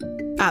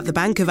At the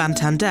Bank of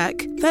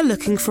Antandek, they're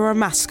looking for a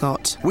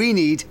mascot. We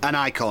need an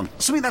icon.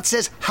 Something that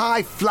says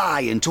high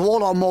flying to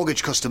all our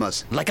mortgage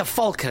customers. Like a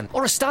falcon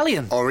or a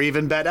stallion. Or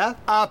even better,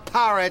 a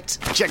parrot.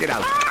 Check it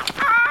out.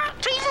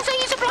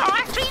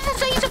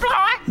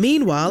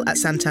 Meanwhile, at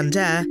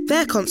Santander,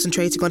 they're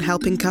concentrating on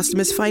helping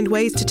customers find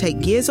ways to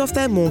take years off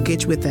their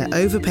mortgage with their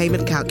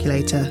overpayment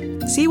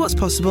calculator. See what's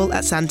possible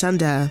at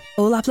Santander.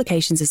 All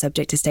applications are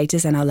subject to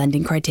status and our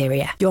lending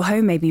criteria. Your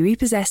home may be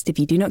repossessed if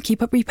you do not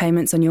keep up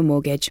repayments on your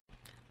mortgage.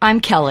 I'm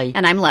Kelly.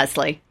 And I'm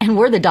Leslie. And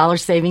we're the Dollar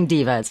Saving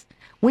Divas.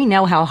 We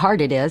know how hard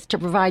it is to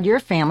provide your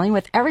family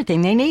with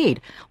everything they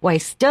need, while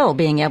still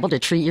being able to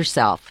treat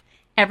yourself.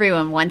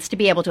 Everyone wants to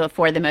be able to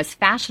afford the most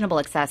fashionable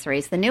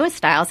accessories, the newest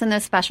styles, and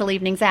those special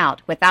evenings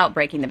out without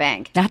breaking the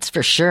bank. That's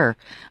for sure.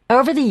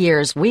 Over the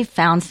years, we've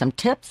found some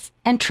tips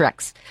and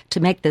tricks to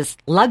make this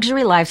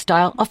luxury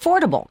lifestyle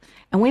affordable,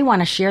 and we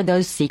want to share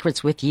those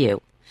secrets with you.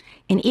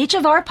 In each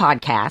of our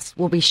podcasts,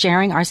 we'll be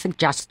sharing our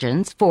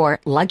suggestions for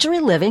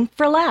luxury living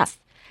for less.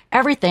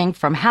 Everything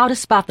from how to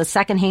spot the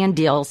secondhand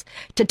deals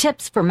to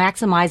tips for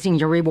maximizing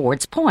your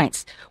rewards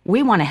points.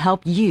 We want to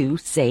help you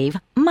save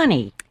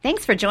money.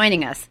 Thanks for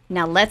joining us.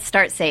 Now let's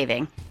start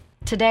saving.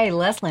 Today,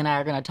 Leslie and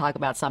I are going to talk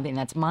about something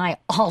that's my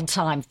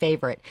all-time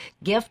favorite,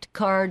 gift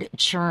card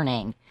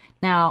churning.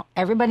 Now,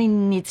 everybody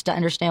needs to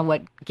understand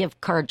what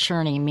gift card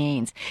churning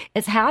means.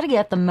 It's how to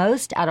get the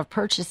most out of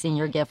purchasing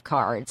your gift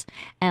cards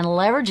and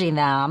leveraging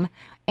them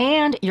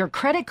and your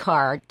credit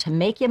card to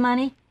make you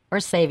money or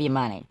save you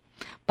money.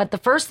 But the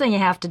first thing you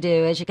have to do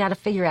is you got to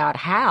figure out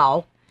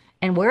how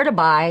and where to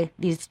buy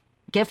these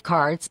gift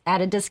cards at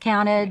a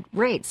discounted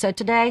rate. So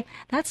today,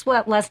 that's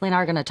what Leslie and I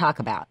are going to talk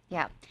about.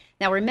 Yeah.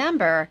 Now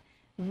remember,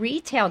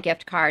 retail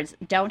gift cards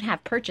don't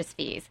have purchase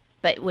fees.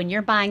 But when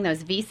you're buying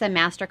those Visa,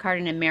 MasterCard,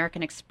 and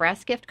American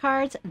Express gift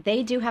cards,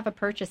 they do have a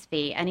purchase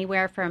fee,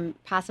 anywhere from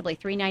possibly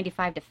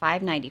 $3.95 to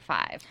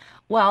 $5.95.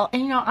 Well,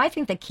 and I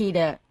think the key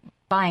to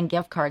buying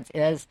gift cards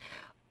is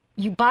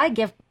you buy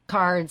gift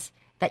cards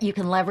that you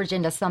can leverage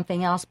into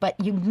something else, but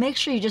you make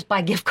sure you just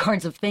buy gift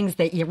cards of things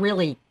that you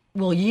really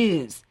will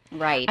use.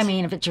 Right. I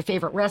mean, if it's your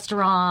favorite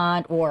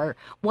restaurant or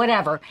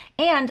whatever.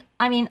 And,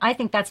 I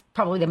think that's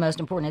probably the most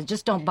important, is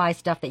just don't buy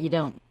stuff that you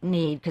don't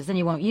need, because then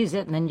you won't use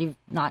it, and then you've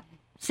not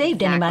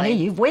saved any money.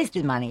 You've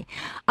wasted money.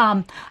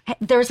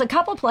 There's a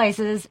couple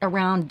places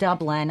around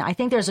Dublin. I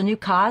think there's a new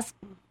Costco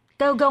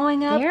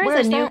going up.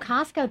 There's a new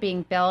Costco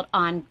being built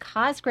on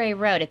Cosgray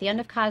Road, at the end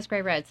of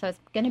Cosgray Road. So it's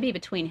going to be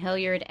between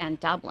Hilliard and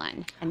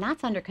Dublin. And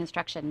that's under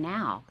construction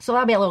now. So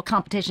that'll be a little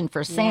competition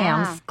for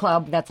Sam's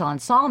Club that's on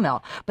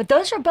Sawmill. But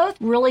those are both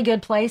really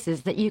good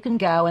places that you can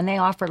go, and they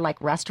offer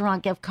like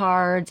restaurant gift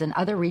cards and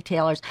other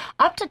retailers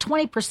up to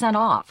 20%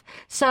 off.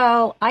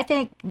 So I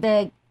think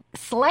the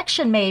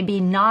selection may be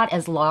not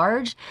as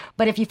large,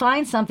 but if you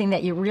find something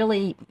that you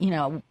really,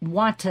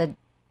 want to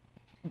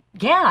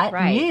get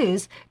and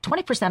use,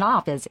 20%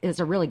 off is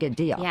a really good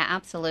deal. Yeah,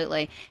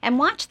 absolutely. And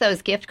watch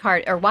those gift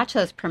card, or watch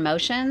those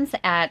promotions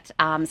at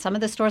some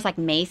of the stores like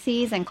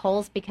Macy's and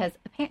Kohl's, because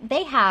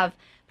they have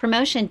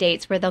promotion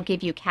dates where they'll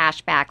give you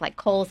cash back, like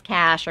Kohl's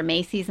Cash or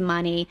Macy's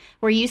Money,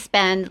 where you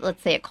spend,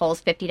 let's say at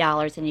Kohl's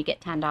 $50 and you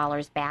get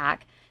 $10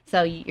 back.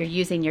 So you're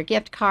using your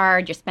gift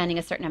card, you're spending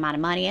a certain amount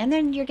of money, and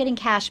then you're getting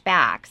cash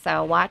back.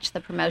 So watch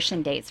the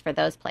promotion dates for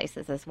those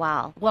places as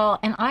well. Well,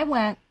 and I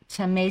went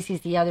to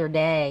Macy's the other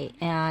day,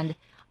 and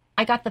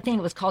I got the thing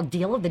that was called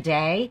Deal of the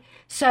Day.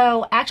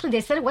 So actually, they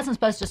said it wasn't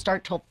supposed to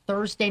start till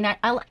Thursday night.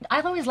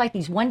 I always like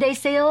these one-day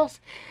sales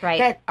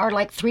that are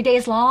like 3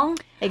 days long.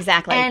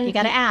 Exactly. And you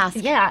got to ask.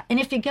 Yeah, and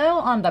if you go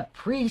on the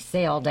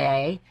pre-sale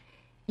day,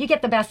 you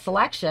get the best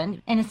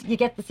selection, and you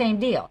get the same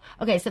deal.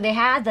 Okay, so they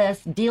had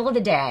this Deal of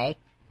the Day,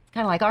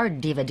 kind of like our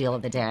Diva Deal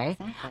of the Day.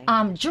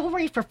 Exactly.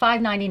 Jewelry for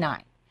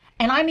 $5.99.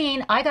 And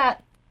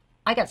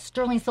I got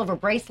sterling silver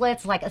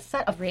bracelets, like a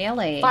set of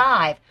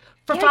 5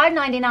 for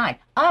 $5.99.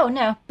 Oh,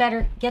 no,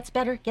 gets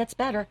better.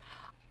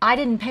 I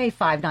didn't pay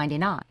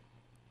 $5.99.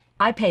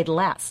 I paid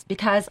less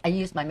because I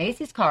used my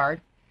Macy's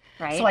card.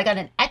 Right. So I got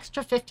an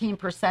extra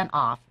 15%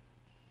 off.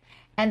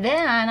 And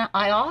then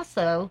I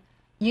also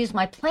used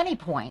my Plenty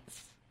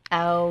points.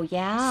 Oh,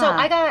 yeah. So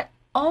I got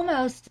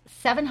almost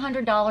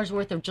 $700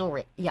 worth of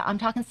jewelry. Yeah, I'm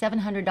talking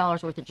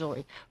 $700 worth of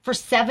jewelry for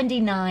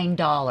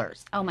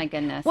 $79. Oh, my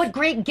goodness. What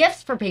great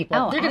gifts for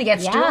people. They're going to get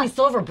sterling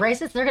silver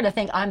bracelets. They're going to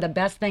think I'm the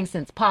best thing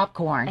since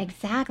popcorn.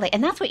 Exactly.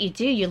 And that's what you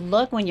do. You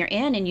look when you're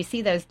in and you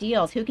see those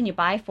deals. Who can you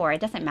buy for?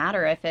 It doesn't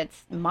matter if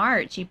it's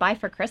March. You buy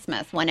for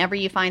Christmas whenever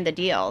you find the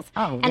deals.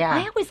 Oh, and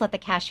I always let the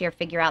cashier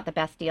figure out the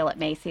best deal at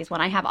Macy's. When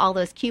I have all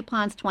those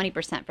coupons,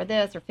 20% for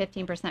this or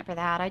 15% for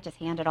that, I just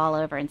hand it all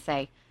over and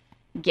say,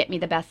 get me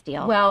the best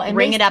deal. Well, and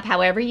ring it up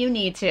however you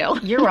need to.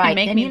 You're right.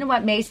 And you know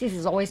what? Macy's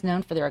is always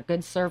known for their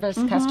good service,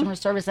 customer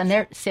service, and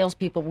their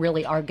salespeople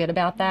really are good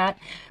about that.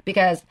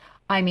 Because,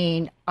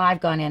 I've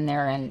gone in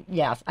there and,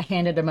 yes, I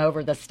handed them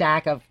over the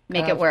stack of...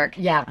 Make it work.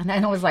 Yeah. And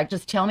then I was like,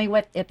 just tell me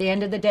what, at the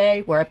end of the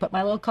day, where I put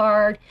my little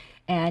card.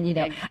 And,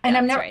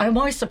 and I'm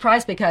always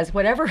surprised because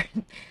whatever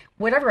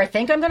whatever I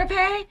think I'm going to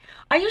pay,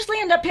 I usually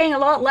end up paying a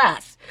lot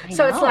less.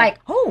 So it's like,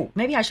 oh,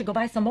 maybe I should go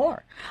buy some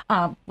more.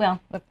 Well,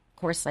 of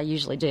course I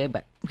usually do,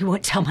 but we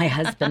won't tell my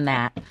husband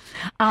that.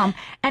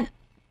 And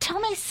tell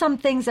me some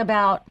things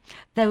about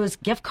those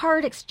gift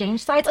card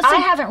exchange sites. I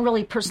haven't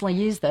really personally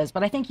used those,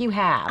 but I think you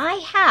have. I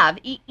have.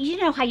 You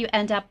know how you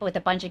end up with a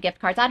bunch of gift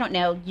cards? I don't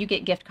know. You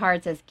get gift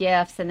cards as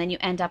gifts, and then you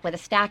end up with a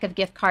stack of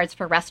gift cards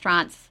for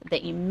restaurants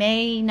that you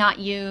may not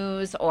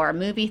use or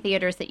movie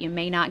theaters that you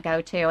may not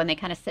go to, and they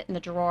kind of sit in the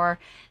drawer.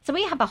 So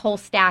we have a whole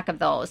stack of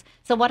those.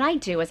 So what I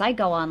do is I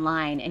go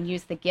online and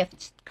use the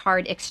gift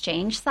card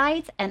exchange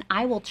sites, and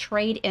I will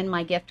trade in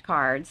my gift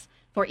cards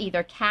for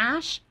either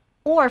cash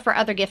or for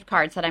other gift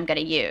cards that I'm going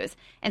to use.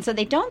 And so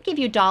they don't give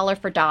you dollar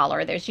for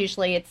dollar. There's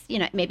usually, it's,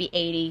 maybe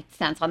 80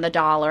 cents on the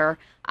dollar.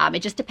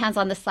 It just depends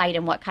on the site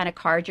and what kind of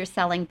card you're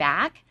selling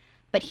back.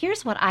 But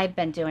here's what I've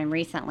been doing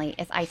recently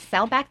is I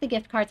sell back the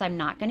gift cards I'm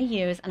not going to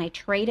use, and I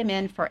trade them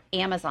in for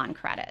Amazon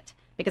credit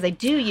because I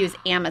do use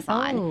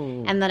Amazon.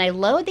 Oh. And then I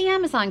load the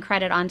Amazon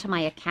credit onto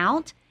my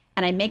account,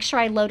 and I make sure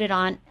I load it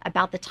on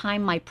about the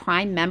time my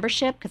Prime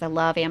membership, because I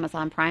love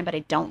Amazon Prime, but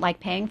I don't like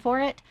paying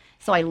for it.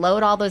 So I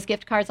load all those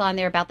gift cards on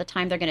there about the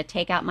time they're going to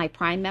take out my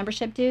Prime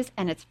membership dues,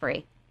 and it's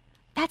free.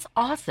 That's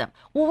awesome.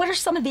 Well, what are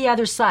some of the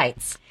other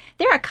sites?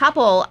 There are a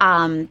couple.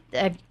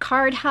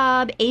 Card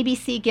Hub,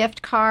 ABC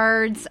Gift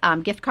Cards,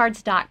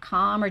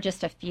 giftcards.com are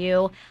just a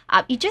few.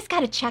 You just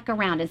got to check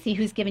around and see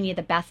who's giving you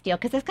the best deal,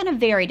 because it's going to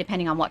vary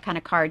depending on what kind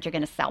of card you're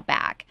going to sell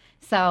back.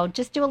 So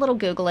just do a little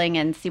Googling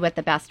and see what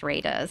the best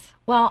rate is.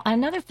 Well,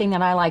 another thing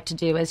that I like to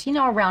do is,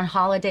 around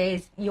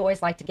holidays, you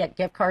always like to get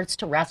gift cards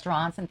to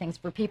restaurants and things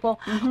for people.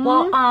 Mm-hmm.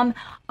 Well,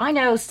 I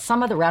know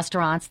some of the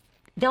restaurants,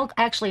 they'll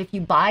actually, if you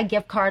buy a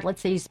gift card,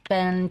 let's say you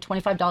spend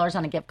 $25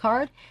 on a gift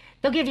card,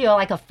 they'll give you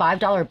like a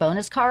 $5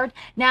 bonus card.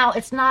 Now,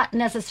 it's not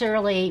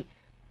necessarily,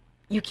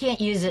 you can't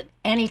use it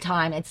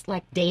anytime. It's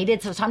like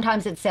dated. So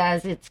sometimes it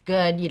says it's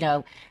good,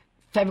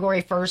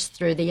 February 1st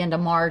through the end of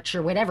March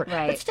or whatever.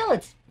 Right. But still,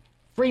 it's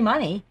free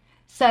money.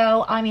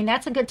 So,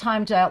 that's a good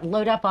time to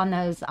load up on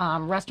those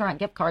restaurant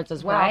gift cards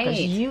as well, because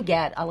you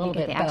get a little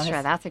bit extra.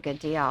 bonus. That's a good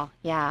deal.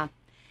 Yeah.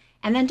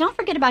 And then don't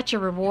forget about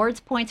your rewards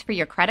points for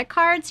your credit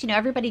cards.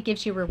 Everybody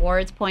gives you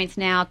rewards points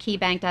now.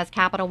 KeyBank does,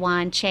 Capital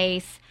One,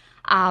 Chase.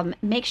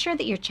 Make sure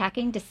that you're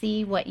checking to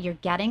see what you're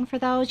getting for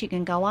those. You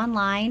can go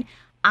online.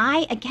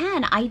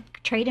 I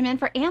trade them in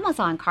for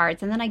Amazon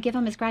cards, and then I give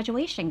them as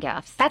graduation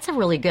gifts. That's a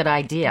really good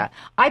idea.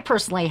 I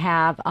personally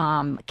have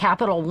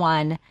Capital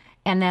One,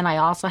 and then I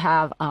also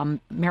have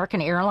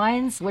American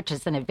Airlines, which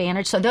is an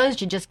advantage. So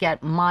those you just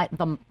get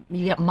you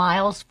get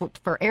miles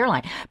for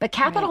airline. But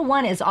Capital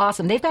One is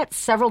awesome. They've got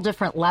several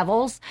different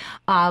levels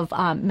of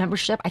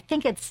membership. I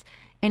think it's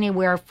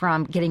anywhere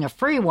from getting a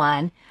free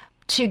one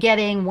to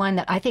getting one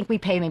that I think we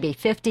pay maybe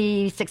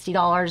 $50,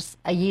 $60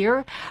 a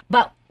year.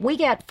 But we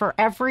get, for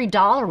every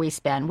dollar we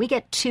spend, we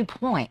get 2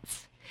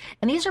 points.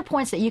 And these are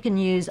points that you can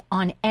use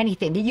on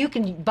anything. You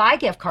can buy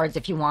gift cards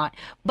if you want,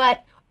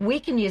 but we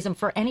can use them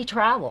for any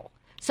travel.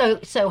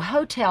 So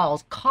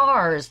hotels,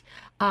 cars,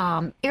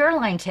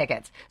 airline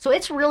tickets. So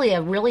it's really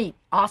a really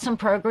awesome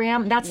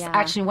program. That's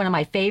actually one of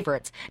my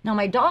favorites. Now,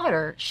 my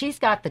daughter, she's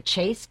got the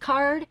Chase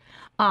card,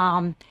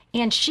 and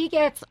she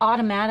gets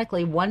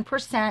automatically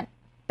 1%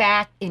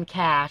 back in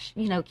cash.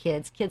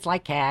 Kids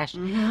like cash.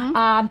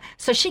 Mm-hmm.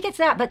 So she gets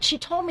that. But she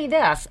told me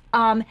this.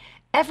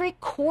 Every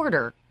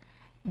quarter,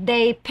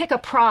 they pick a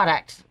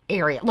product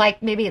area,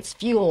 like maybe it's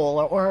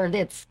fuel or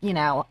it's,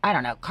 I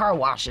don't know, car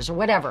washes or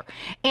whatever.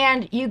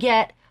 And you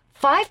get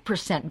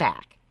 5%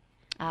 back.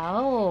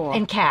 Oh.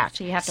 In cash.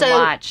 So you have to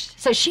watch.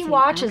 So she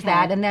watches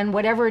that, and then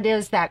whatever it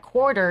is that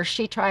quarter,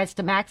 she tries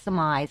to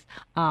maximize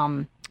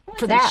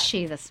for that.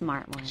 She's a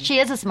smart one. She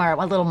is a smart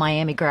one, a little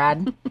Miami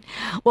grad.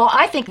 Well,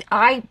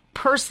 I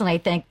personally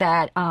think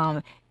that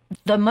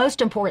the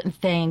most important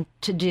thing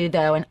to do,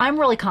 though, and I'm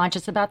really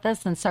conscious about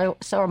this, and so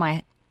are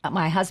my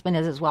husband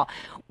is as well.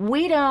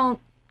 We don't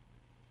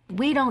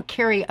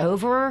carry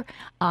over.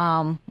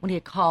 What do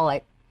you call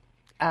it?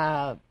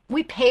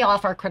 We pay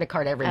off our credit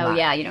card every month. Oh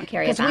yeah, you don't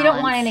carry a balance. Because we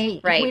don't want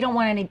any. Right. We don't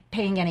want any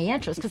paying any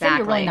interest, because then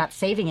you're really not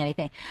saving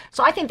anything.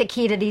 So I think the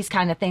key to these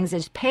kind of things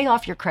is pay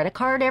off your credit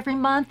card every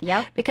month.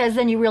 Yep. Because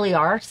then you really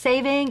are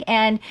saving,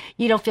 and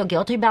you don't feel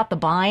guilty about the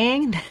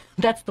buying.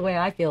 That's the way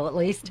I feel, at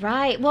least.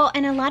 Right. Well,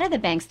 and a lot of the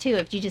banks too,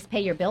 if you just pay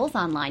your bills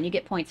online, you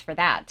get points for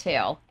that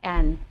too.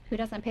 And who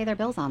doesn't pay their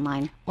bills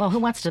online? Well, who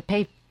wants to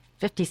pay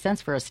 50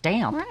 cents for a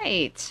stamp?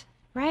 Right.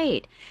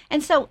 Right.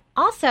 And so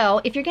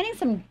also, if you're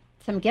getting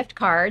some gift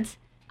cards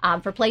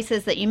for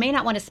places that you may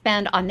not want to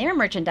spend on their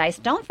merchandise,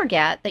 don't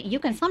forget that you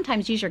can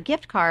sometimes use your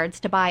gift cards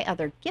to buy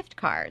other gift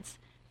cards.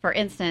 For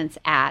instance,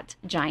 at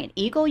Giant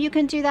Eagle, you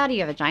can do that. You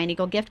have a Giant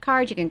Eagle gift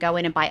card. You can go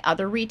in and buy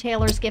other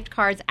retailers' gift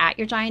cards at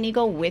your Giant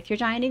Eagle with your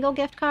Giant Eagle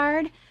gift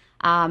card.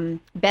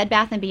 Bed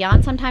Bath &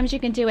 Beyond, sometimes you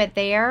can do it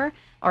there,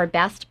 or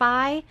Best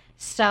Buy.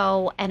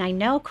 So, and I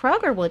know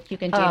Kroger, you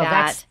can do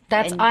that.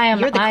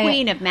 You're the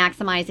queen of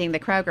maximizing the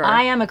Kroger.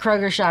 I am a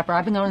Kroger shopper.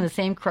 I've been going to the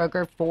same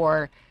Kroger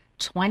for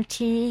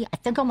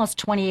almost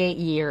 28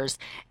 years.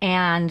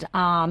 And,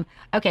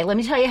 okay, let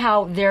me tell you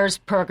how theirs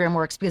program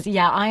works, because,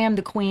 I am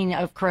the queen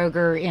of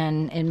Kroger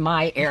in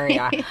my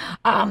area.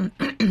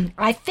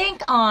 I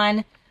think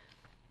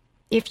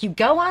if you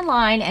go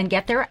online and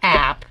get their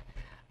app,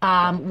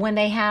 when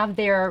they have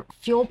their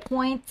fuel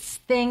points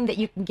thing that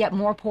you can get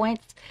more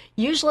points,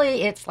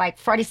 usually it's like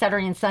Friday,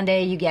 Saturday, and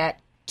Sunday, you get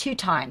 2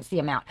 times the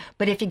amount.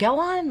 But if you go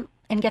on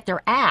and get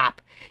their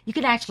app, you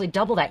can actually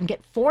double that and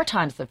get 4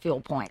 times the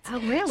fuel points. Oh,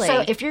 really?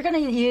 So if you're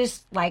going to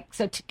use,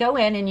 to go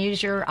in and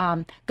use your,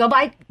 go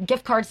buy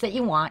gift cards that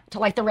you want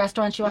to, the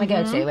restaurants you want to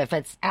go to, if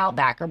it's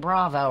Outback or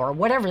Bravo or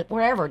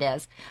wherever it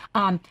is,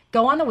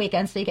 go on the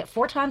weekend so you get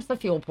 4 times the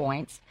fuel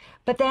points.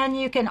 But then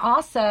you can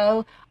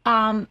also,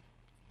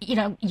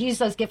 use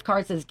those gift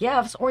cards as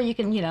gifts, or you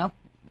can,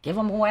 give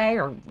them away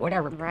or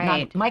whatever.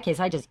 Right. In my case,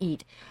 I just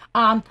eat.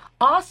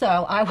 Also,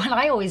 what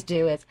I always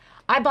do is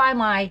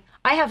I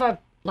have a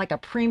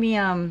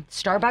premium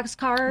Starbucks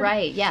card.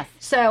 Right, yes.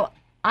 So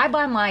I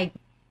buy my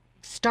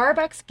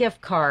Starbucks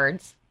gift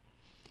cards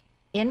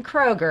in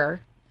Kroger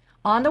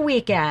on the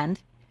weekend,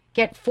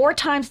 get 4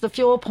 times the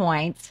fuel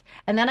points,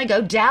 and then I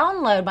go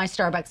download my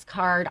Starbucks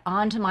card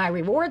onto my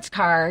rewards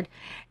card,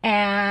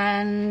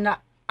 and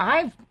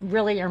I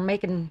really are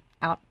making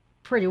out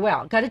pretty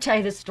well. Got to tell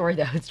you this story,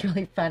 though. It's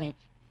really funny.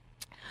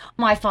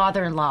 My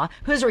father-in-law,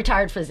 who's a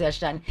retired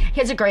physician,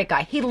 he's a great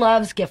guy. He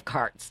loves gift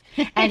cards,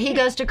 and he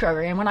goes to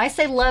Kroger. And when I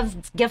say loves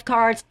gift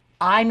cards,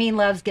 I mean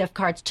loves gift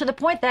cards, to the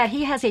point that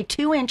he has a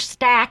 2-inch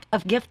stack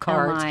of gift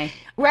cards,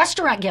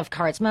 restaurant gift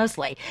cards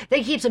mostly, that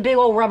he keeps a big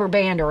old rubber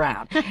band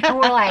around. And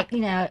we're like,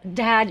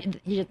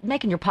 Dad, you're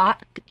making your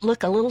pot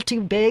look a little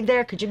too big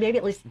there. Could you maybe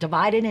at least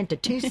divide it into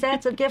 2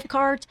 sets of gift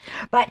cards?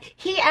 But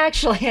he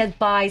actually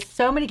buys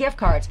so many gift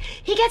cards.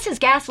 He gets his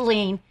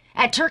gasoline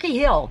at Turkey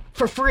Hill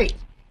for free.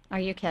 Are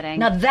you kidding?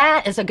 Now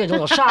that is a good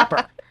little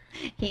shopper.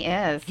 He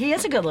is. He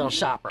is a good little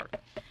shopper.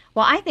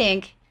 Well, I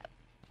think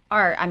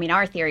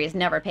our theory is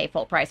never pay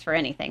full price for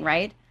anything,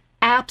 right?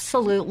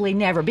 Absolutely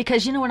never.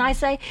 Because when I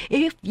say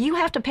if you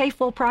have to pay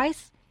full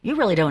price, you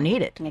really don't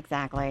need it.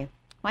 Exactly.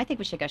 Well, I think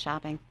we should go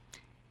shopping.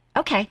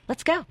 Okay,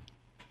 let's go.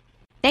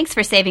 Thanks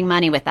for saving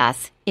money with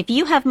us. If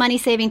you have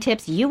money-saving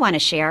tips you want to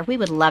share, we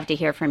would love to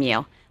hear from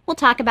you. We'll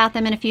talk about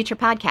them in a future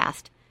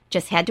podcast.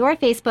 Just head to our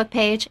Facebook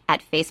page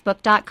at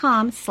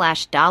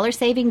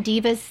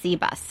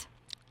facebook.com/DollarSavingDivasCBus.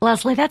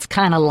 Leslie, that's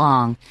kind of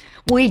long.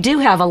 We do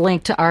have a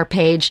link to our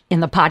page in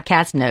the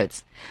podcast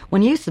notes.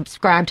 When you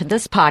subscribe to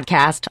this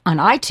podcast on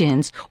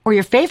iTunes or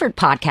your favorite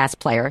podcast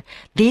player,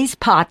 these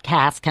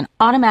podcasts can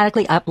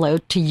automatically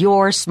upload to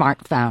your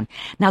smartphone.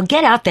 Now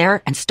get out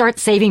there and start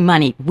saving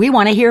money. We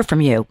want to hear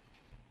from you.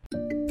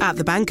 At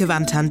the Bank of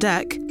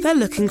Antandek, they're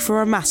looking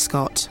for a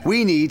mascot.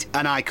 We need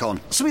an icon.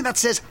 Something that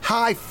says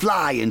high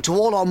flying to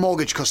all our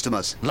mortgage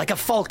customers. Like a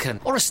falcon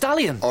or a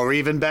stallion. Or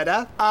even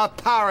better, a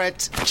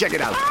parrot. Check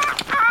it out.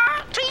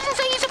 Trees and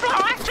seas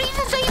supply. Trees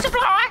and seas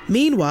supply.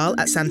 Meanwhile,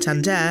 at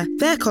Santander,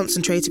 they're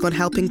concentrating on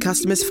helping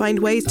customers find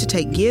ways to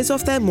take years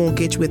off their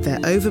mortgage with their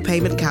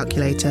overpayment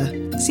calculator.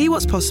 See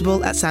what's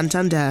possible at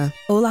Santander.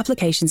 All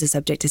applications are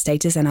subject to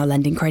status and our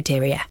lending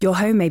criteria. Your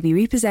home may be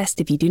repossessed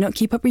if you do not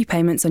keep up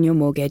repayments on your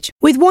mortgage.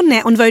 With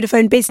OneNet on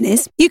Vodafone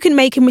Business, you can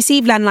make and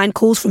receive landline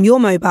calls from your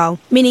mobile,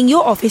 meaning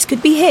your office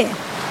could be here.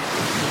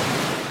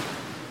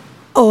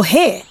 Or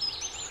here.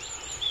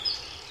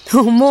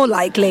 Or more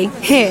likely,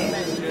 here.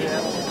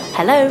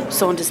 Hello,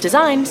 Saunders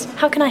Designs.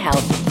 How can I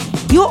help?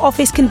 Your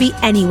office can be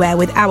anywhere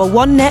with our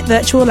OneNet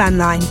virtual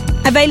landline.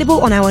 Available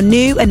on our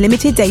new and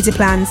limited data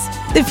plans.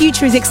 The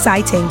future is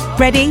exciting.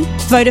 Ready?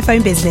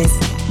 Vodafone Business.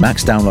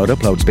 Max download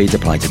upload speeds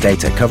apply to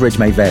data. Coverage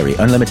may vary.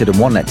 Unlimited and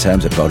OneNet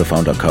terms at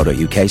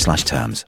vodafone.co.uk/terms.